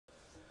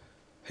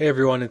Hey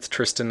everyone, it's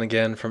Tristan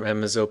again from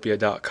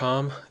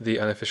Amazopia.com, the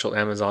unofficial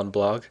Amazon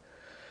blog.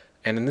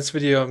 And in this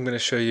video I'm going to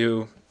show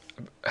you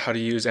how to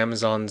use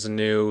Amazon's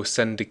new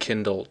Send to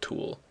Kindle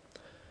tool.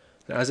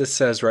 Now, as it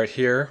says right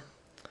here,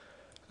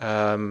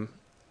 Send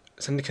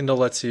to Kindle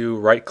lets you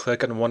right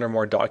click on one or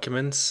more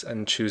documents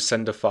and choose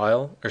Send to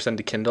File or Send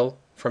to Kindle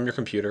from your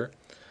computer.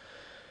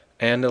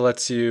 And it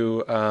lets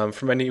you,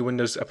 from any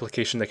Windows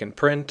application that can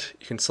print,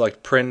 you can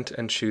select Print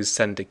and choose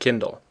Send to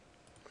Kindle.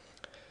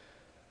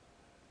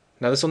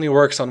 Now this only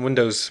works on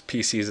Windows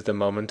PCs at the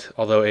moment,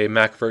 although a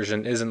Mac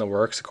version is in the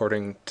works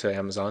according to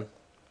Amazon.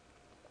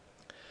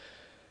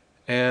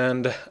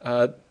 And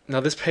now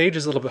this page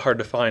is a little bit hard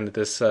to find,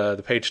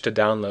 the page to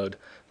download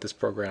this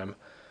program.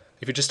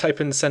 If you just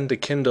type in Send to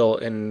Kindle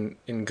in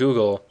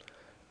Google,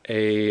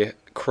 a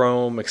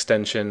Chrome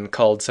extension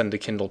called Send to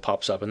Kindle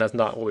pops up, and that's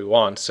not what we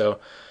want. So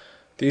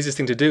the easiest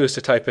thing to do is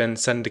to type in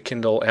Send to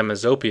Kindle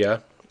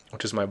Amazopia,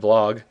 which is my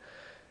blog,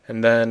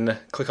 and then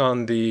click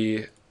on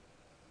the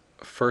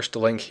first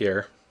link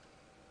here,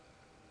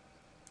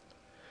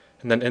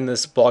 and then in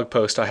this blog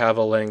post I have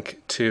a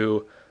link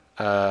to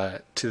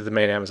the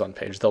main Amazon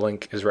page. The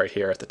link is right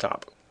here at the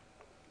top.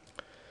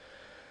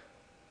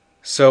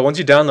 So once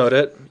you download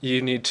it,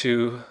 you need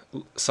to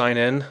sign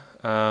in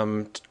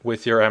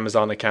with your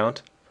Amazon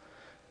account.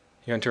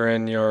 You enter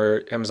in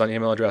your Amazon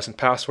email address and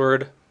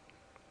password,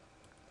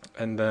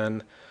 and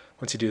then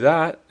once you do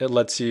that, it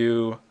lets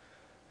you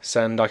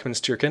send documents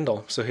to your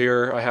Kindle. So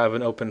here I have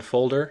an open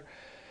folder.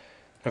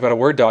 I've got a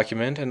Word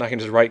document, and I can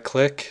just right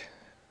click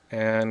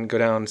and go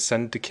down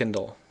Send to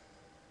Kindle.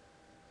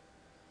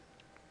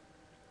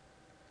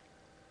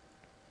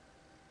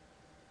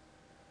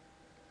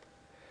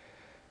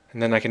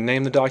 And then I can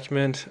name the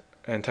document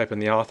and type in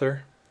the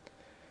author.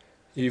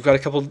 You've got a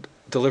couple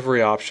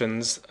delivery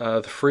options.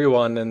 The free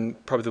one,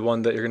 and probably the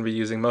one that you're going to be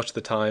using most of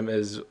the time,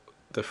 is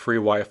the free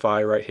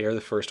Wi-Fi right here,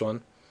 the first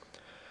one.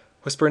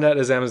 WhisperNet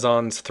is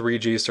Amazon's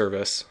 3G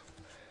service.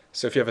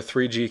 So if you have a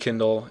 3G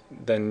Kindle,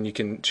 then you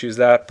can choose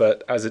that,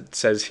 but as it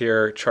says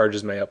here,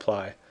 charges may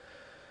apply.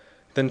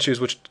 Then choose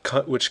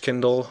which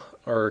Kindle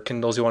or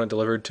Kindles you want it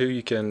delivered to.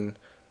 You can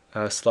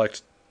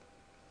select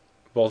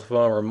both of them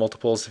or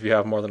multiples if you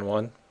have more than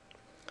one.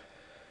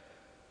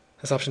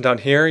 This option down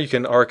here, you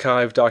can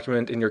archive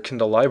document in your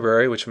Kindle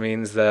library, which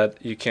means that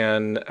you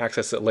can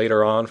access it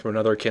later on from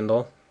another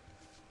Kindle.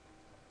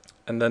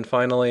 And then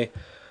finally,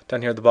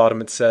 down here at the bottom,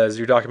 it says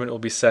your document will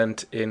be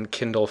sent in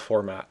Kindle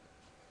format.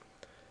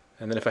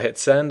 And then if I hit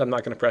send, I'm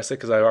not going to press it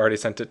because I've already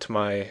sent it to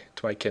my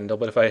Kindle.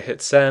 But if I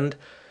hit send,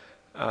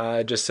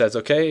 it just says,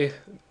 okay,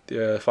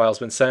 the file's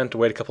been sent.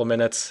 Wait a couple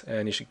minutes,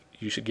 and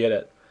you should get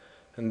it.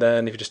 And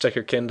then if you just check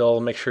your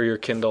Kindle, make sure your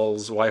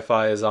Kindle's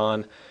Wi-Fi is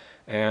on,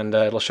 and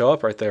it'll show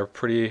up right there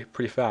pretty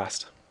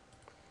fast.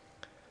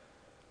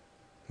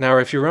 Now,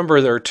 if you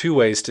remember, there are two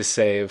ways to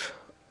save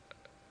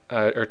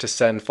or to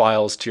send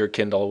files to your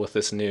Kindle with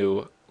this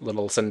new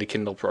little Send to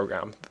Kindle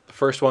program. The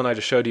first one I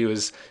just showed you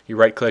is you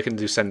right-click and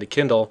do Send to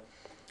Kindle.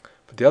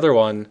 But the other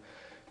one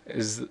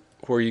is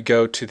where you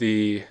go to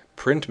the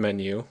print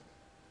menu,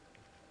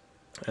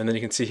 and then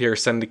you can see here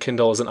Send to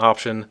Kindle is an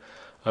option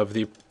of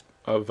the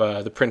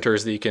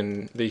printers that you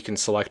can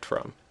select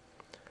from.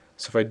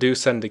 So if I do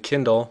Send to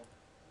Kindle,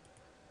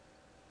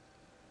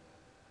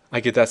 I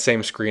get that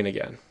same screen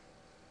again,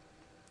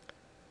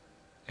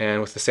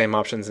 and with the same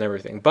options and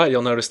everything. But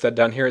you'll notice that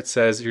down here it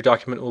says your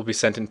document will be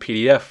sent in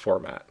PDF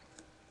format.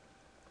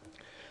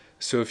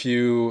 So if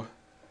you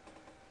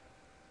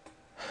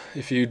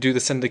do the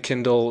Send to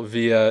Kindle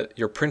via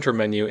your printer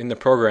menu in the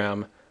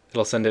program,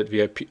 it'll send it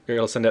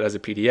as a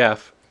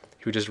PDF.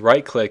 If you just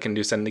right-click and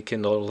do Send to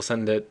Kindle,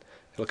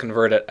 it'll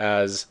convert it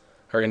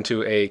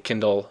into a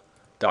Kindle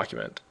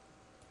document.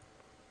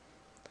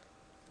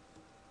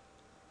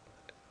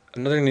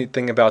 Another neat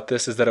thing about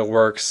this is that it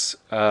works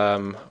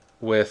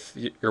with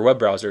your web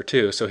browser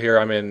too. So here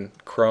I'm in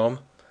Chrome,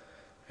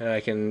 and I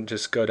can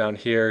just go down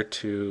here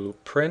to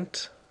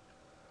Print,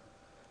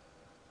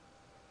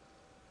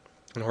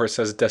 and where it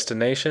says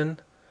Destination,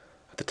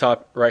 at the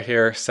top right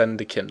here, Send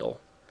to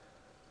Kindle.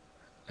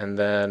 And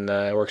then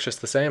it works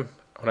just the same.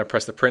 When I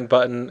press the print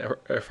button, or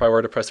if I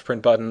were to press the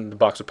print button, the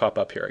box would pop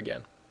up here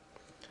again.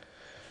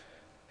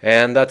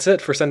 And that's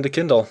it for Send to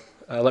Kindle.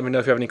 Let me know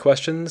if you have any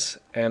questions.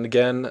 And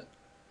again,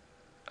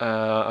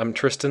 I'm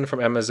Tristan from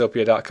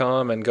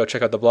Amazopia.com, and go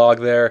check out the blog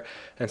there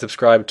and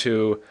subscribe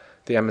to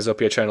the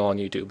Amazopia channel on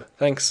YouTube.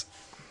 Thanks.